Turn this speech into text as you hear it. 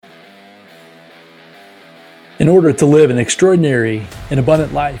In order to live an extraordinary and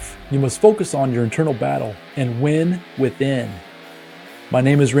abundant life, you must focus on your internal battle and win within. My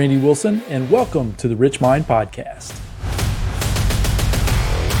name is Randy Wilson, and welcome to the RichMind Podcast.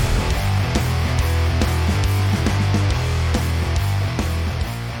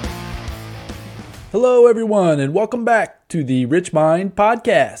 Hello, everyone, and welcome back to the RichMind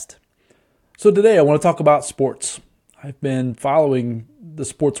Podcast. So today I want to talk about sports. I've been following the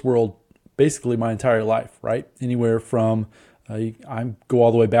sports world basically my entire life, right? Anywhere from, I go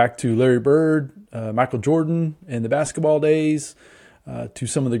all the way back to Larry Bird, Michael Jordan in the basketball days, to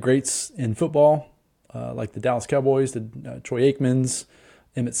some of the greats in football, like the Dallas Cowboys, the Troy Aikmans,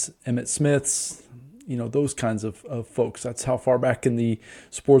 Emmitt Smiths, those kinds of folks. That's how far back in the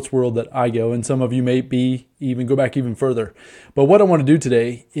sports world that I go. And some of you may even go back even further. But what I want to do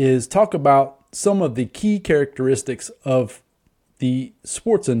today is talk about some of the key characteristics of the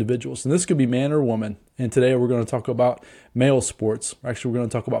sports individuals. And this could be man or woman. And today we're going to talk about male sports. Actually, we're going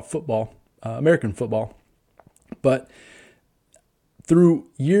to talk about football, American football. But through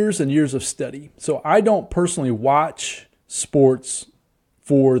years and years of study. So I don't personally watch sports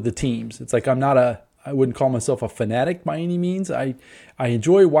for the teams. It's like I wouldn't call myself a fanatic by any means. I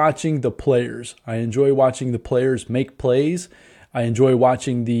enjoy watching the players. I enjoy watching the players make plays. I enjoy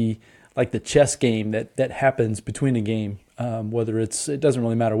watching the chess game that happens between a game. It doesn't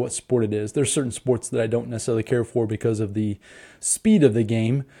really matter what sport it is. There's certain sports that I don't necessarily care for because of the speed of the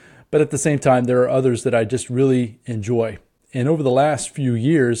game. But at the same time, there are others that I just really enjoy. And over the last few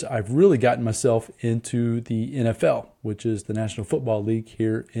years, I've really gotten myself into the NFL, which is the National Football League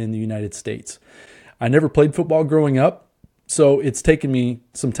here in the United States. I never played football growing up, so it's taken me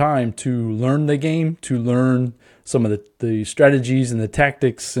some time to learn the game, to learn some of the strategies and the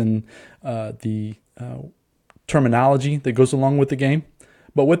tactics and the terminology that goes along with the game.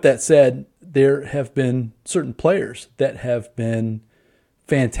 But with that said, there have been certain players that have been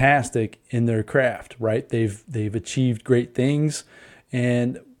fantastic in their craft, right? They've achieved great things,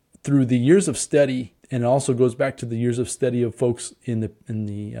 and through the years of study, and it also goes back to the years of study of folks in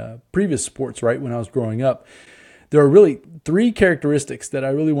the previous sports, right? When I was growing up, there are really three characteristics that I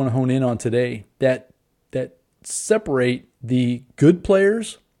really want to hone in on today that separate the good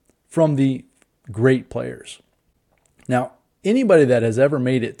players from the great players. Now, anybody that has ever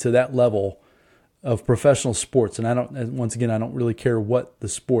made it to that level of professional sports, and I don't really care what the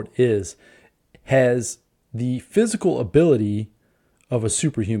sport is, has the physical ability of a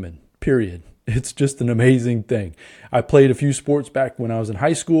superhuman, period. It's just an amazing thing. I played a few sports back when I was in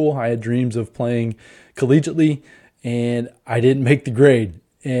high school. I had dreams of playing collegiately, and I didn't make the grade.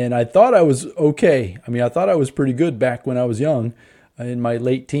 And I thought I was okay. I thought I was pretty good back when I was young, in my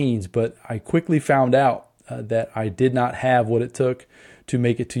late teens, but I quickly found out that I did not have what it took to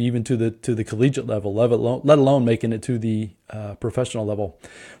make it to the collegiate level, let alone making it to the professional level.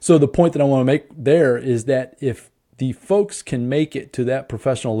 So the point that I want to make there is that if the folks can make it to that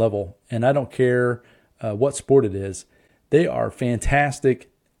professional level, and I don't care what sport it is, they are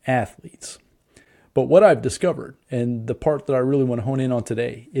fantastic athletes. But what I've discovered, and the part that I really want to hone in on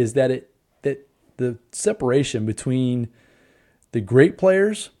today, is that the separation between the great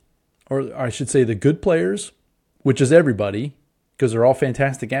players, or I should say the good players, which is everybody, because they're all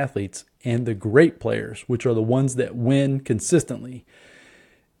fantastic athletes, and the great players, which are the ones that win consistently,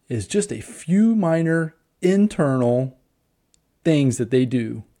 is just a few minor internal things that they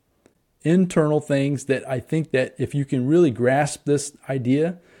do. Internal things that I think that if you can really grasp this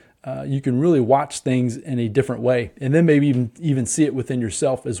idea, you can really watch things in a different way, and then maybe even see it within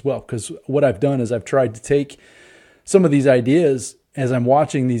yourself as well. Because what I've done is I've tried to take some of these ideas as I'm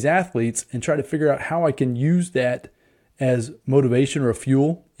watching these athletes and try to figure out how I can use that as motivation or a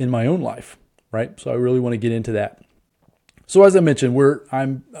fuel in my own life, right? So I really want to get into that. So as I mentioned,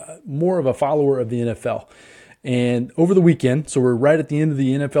 I'm more of a follower of the NFL. And over the weekend, so we're right at the end of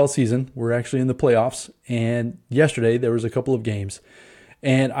the NFL season, we're actually in the playoffs, and yesterday there was a couple of games.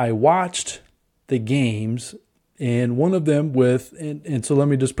 And I watched the games, and one of them and so let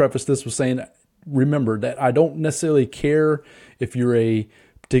me just preface this with saying, remember that I don't necessarily care if you're a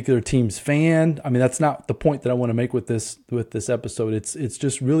particular team's fan. That's not the point that I want to make with this episode. It's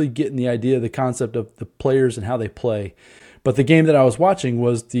just really getting the idea, the concept of the players and how they play. But the game that I was watching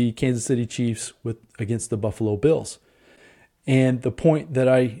was the Kansas City Chiefs against the Buffalo Bills. And the point that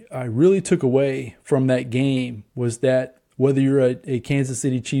I really took away from that game was that whether you're a Kansas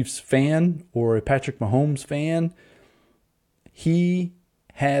City Chiefs fan or a Patrick Mahomes fan, he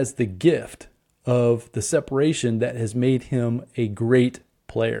has the gift of the separation that has made him a great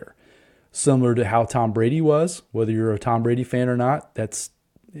player. Similar to how Tom Brady was, whether you're a Tom Brady fan or not,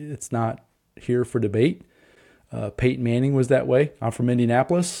 it's not here for debate. Peyton Manning was that way. I'm from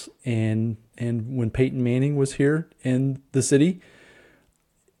Indianapolis, and when Peyton Manning was here in the city,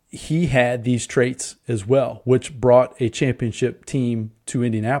 he had these traits as well, which brought a championship team to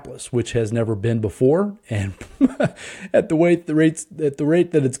Indianapolis, which has never been before. And at the rate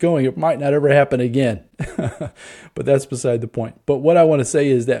that it's going, it might not ever happen again. But that's beside the point. But what I want to say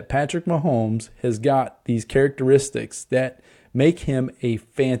is that Patrick Mahomes has got these characteristics that make him a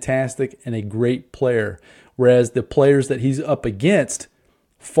fantastic and a great player, whereas the players that he's up against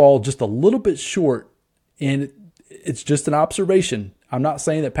fall just a little bit short. And it's just an observation. I'm not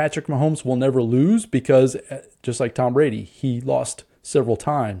saying that Patrick Mahomes will never lose, because just like Tom Brady, he lost several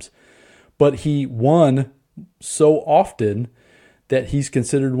times. But he won so often that he's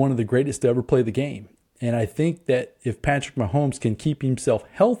considered one of the greatest to ever play the game. And I think that if Patrick Mahomes can keep himself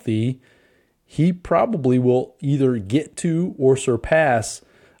healthy, he probably will either get to or surpass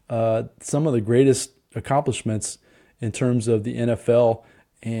some of the greatest accomplishments in terms of the NFL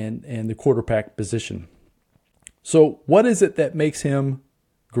and the quarterback position. So what is it that makes him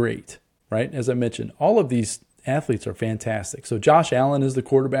great, right? As I mentioned, all of these athletes are fantastic. So Josh Allen is the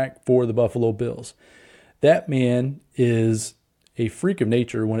quarterback for the Buffalo Bills. That man is a freak of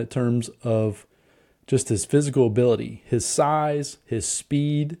nature when it terms of just his physical ability, his size, his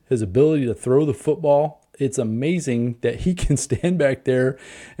speed, his ability to throw the football. It's amazing that he can stand back there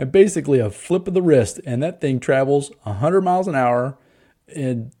and basically a flip of the wrist, and that thing travels 100 miles an hour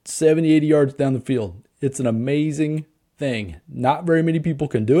and 70, 80 yards down the field. It's an amazing thing. Not very many people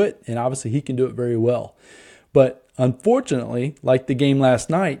can do it, and obviously he can do it very well. But unfortunately, like the game last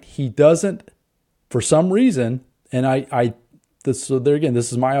night, he doesn't, for some reason, and so there again,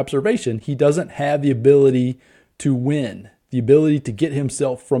 this is my observation, he doesn't have the ability to win, the ability to get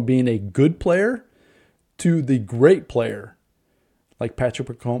himself from being a good player to the great player like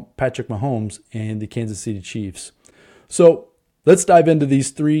Patrick Mahomes and the Kansas City Chiefs. So let's dive into these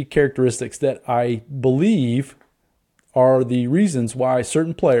three characteristics that I believe are the reasons why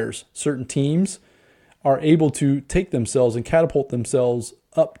certain players, certain teams are able to take themselves and catapult themselves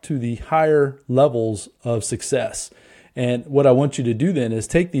up to the higher levels of success. And what I want you to do then is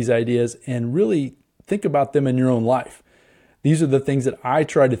take these ideas and really think about them in your own life. These are the things that I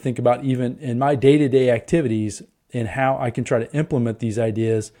try to think about even in my day-to-day activities, and how I can try to implement these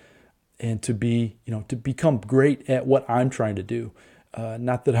ideas and to become great at what I'm trying to do.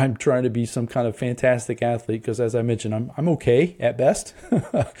 Not that I'm trying to be some kind of fantastic athlete, because as I mentioned, I'm okay at best.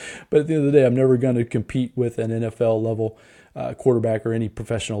 But at the end of the day, I'm never going to compete with an NFL level quarterback or any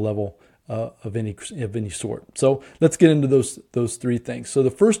professional level of any sort. So let's get into those three things. So the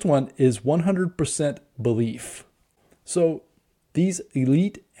first one is 100% belief. So these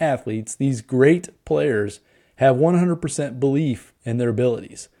elite athletes, these great players, have 100% belief in their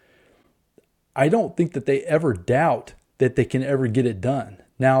abilities. I don't think that they ever doubt that they can ever get it done.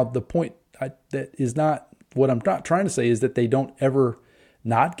 Now, the point that is not what I'm not trying to say is that they don't ever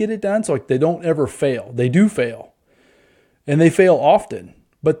not get it done. So like they don't ever fail. They do fail, and they fail often,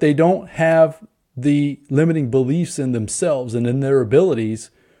 but they don't have the limiting beliefs in themselves and in their abilities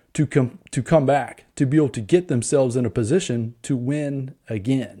to come back, to be able to get themselves in a position to win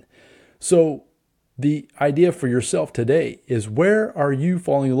again. So the idea for yourself today is, where are you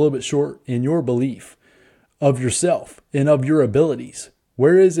falling a little bit short in your belief of yourself and of your abilities?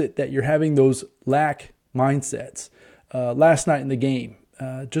 Where is it that you're having those lack mindsets? Last night in the game,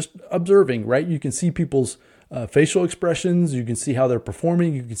 just observing, right? You can see people's facial expressions. You can see how they're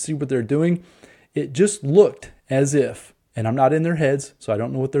performing. You can see what they're doing. It just looked as if, and I'm not in their heads, so I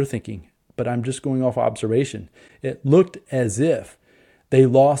don't know what they're thinking, but I'm just going off observation. It looked as if they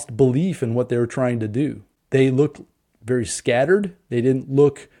lost belief in what they were trying to do. They looked very scattered. They didn't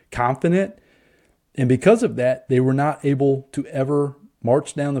look confident. And because of that, they were not able to ever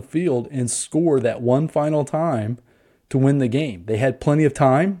march down the field and score that one final time to win the game. They had plenty of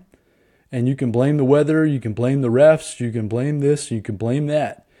time, and you can blame the weather, you can blame the refs, you can blame this, you can blame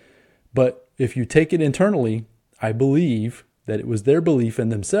that. But if you take it internally, I believe that it was their belief in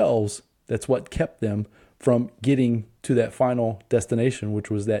themselves that's what kept them from getting to that final destination,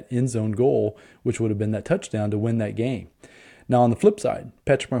 which was that end zone goal, which would have been that touchdown to win that game. Now, on the flip side,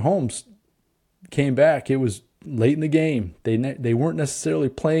 Patrick Mahomes came back. It was late in the game. They weren't necessarily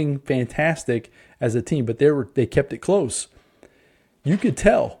playing fantastic as a team, but they kept it close. You could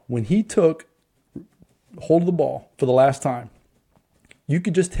tell when he took hold of the ball for the last time, you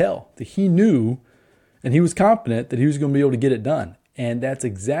could just tell that he knew and he was confident that he was going to be able to get it done. And that's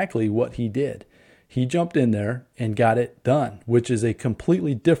exactly what he did. He jumped in there and got it done, which is a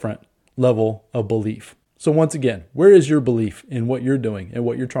completely different level of belief. So once again, where is your belief in what you're doing and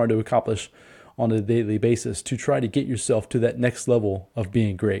what you're trying to accomplish on a daily basis to try to get yourself to that next level of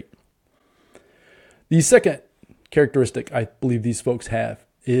being great. The second characteristic I believe these folks have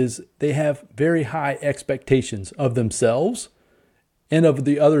is they have very high expectations of themselves and of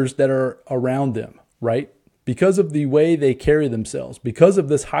the others that are around them, right? Because of the way they carry themselves, because of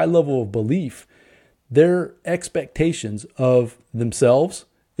this high level of belief, their expectations of themselves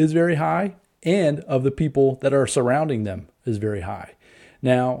is very high and of the people that are surrounding them is very high.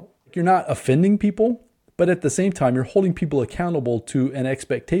 Now, you're not offending people, but at the same time, you're holding people accountable to an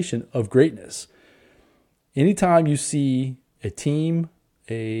expectation of greatness. Anytime you see a team,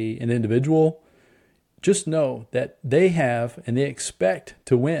 an individual, just know that they have and they expect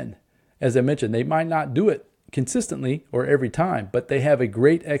to win. As I mentioned, they might not do it consistently or every time, but they have a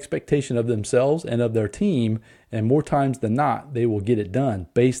great expectation of themselves and of their team, and more times than not, they will get it done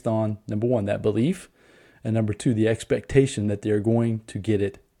based on, number one, that belief, and number two, the expectation that they're going to get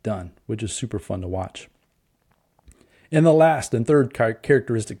it done, which is super fun to watch. And the last and third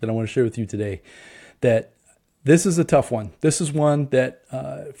characteristic that I want to share with you today, that this is a tough one. This is one that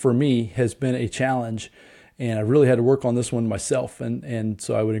for me has been a challenge, and I really had to work on this one myself. And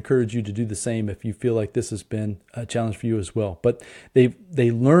so I would encourage you to do the same if you feel like this has been a challenge for you as well. But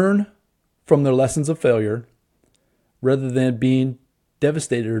they learn from their lessons of failure rather than being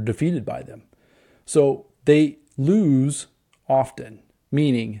devastated or defeated by them. So they lose often,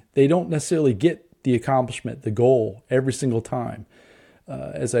 meaning they don't necessarily get the accomplishment, the goal, every single time.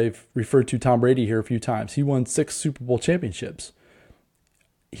 As I've referred to Tom Brady here a few times, he won 6 Super Bowl championships.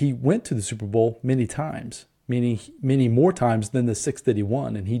 He went to the Super Bowl many times, meaning many more times than the 6 that he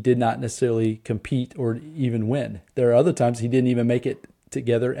won, and he did not necessarily compete or even win. There are other times he didn't even make it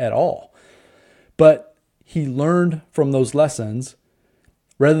together at all. But he learned from those lessons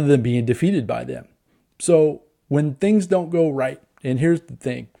rather than being defeated by them. So when things don't go right, and here's the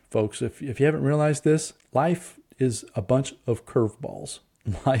thing, folks, if you haven't realized this, life is a bunch of curveballs.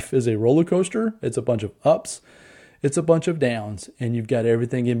 Life is a roller coaster. It's a bunch of ups. It's a bunch of downs, and you've got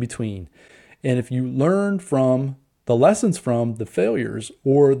everything in between. And if you learn from the lessons from the failures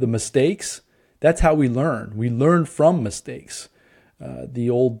or the mistakes, that's how we learn. We learn from mistakes. The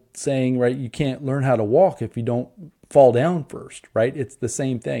old saying, right? You can't learn how to walk if you don't fall down first, right? It's the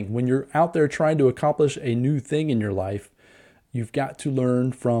same thing. When you're out there trying to accomplish a new thing in your life, you've got to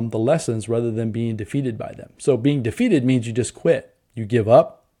learn from the lessons rather than being defeated by them. So being defeated means you just quit. You give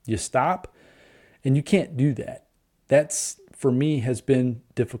up, you stop, and you can't do that. That's, for me, has been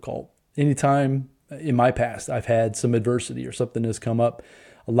difficult. Anytime in my past I've had some adversity or something has come up,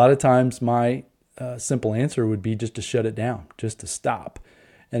 a lot of times my simple answer would be just to shut it down, just to stop.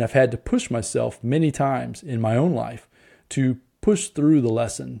 And I've had to push myself many times in my own life to push through the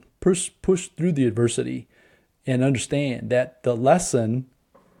lesson, push through the adversity, and understand that the lesson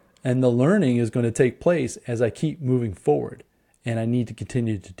and the learning is going to take place as I keep moving forward. And I need to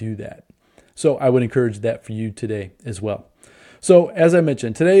continue to do that. So I would encourage that for you today as well. So as I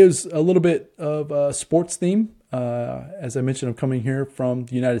mentioned, today is a little bit of a sports theme. As I mentioned, I'm coming here from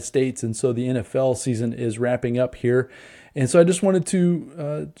the United States, and so the NFL season is wrapping up here. And so I just wanted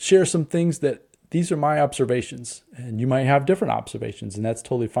to share some things that these are my observations, and you might have different observations, and that's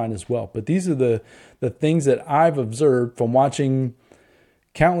totally fine as well. But these are the things that I've observed from watching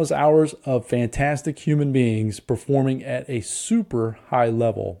countless hours of fantastic human beings performing at a super high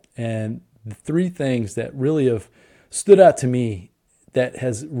level. And the 3 things that really have stood out to me that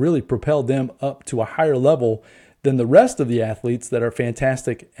has really propelled them up to a higher level than the rest of the athletes that are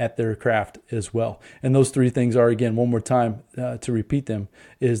fantastic at their craft as well. And those 3 things are, again, one more time to repeat them,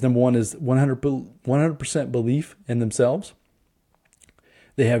 is number 1 is 100% belief in themselves.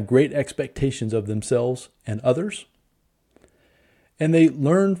 They have great expectations of themselves and others. And they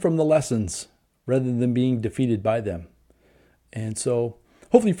learn from the lessons rather than being defeated by them. And so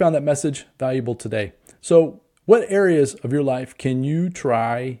hopefully you found that message valuable today. So what areas of your life can you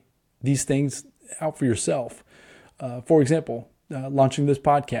try these things out for yourself? For example, launching this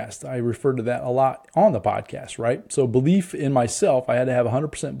podcast, I refer to that a lot on the podcast, right? So belief in myself, I had to have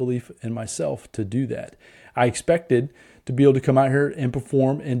 100% belief in myself to do that. I expected to be able to come out here and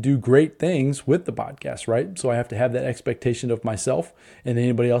perform and do great things with the podcast, right? So I have to have that expectation of myself and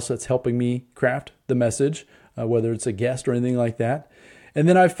anybody else that's helping me craft the message, whether it's a guest or anything like that. And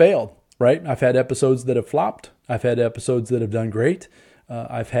then I've failed, right? I've had episodes that have flopped. I've had episodes that have done great.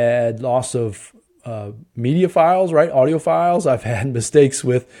 I've had loss of media files, right? Audio files. I've had mistakes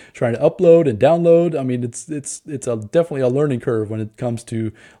with trying to upload and download. I mean, it's definitely a learning curve when it comes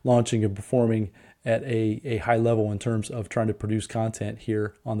to launching and performing at a high level in terms of trying to produce content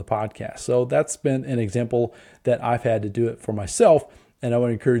here on the podcast. So that's been an example that I've had to do it for myself. And I want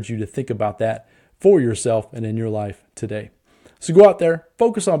to encourage you to think about that for yourself and in your life today. So go out there,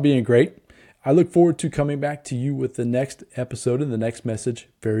 focus on being great. I look forward to coming back to you with the next episode and the next message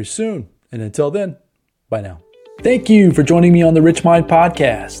very soon. And until then, bye now. Thank you for joining me on the RichMind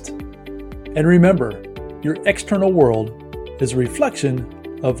Podcast. And remember, your external world is a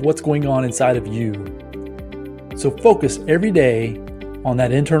reflection of what's going on inside of you. So focus every day on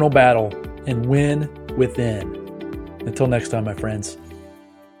that internal battle and win within. Until next time, my friends.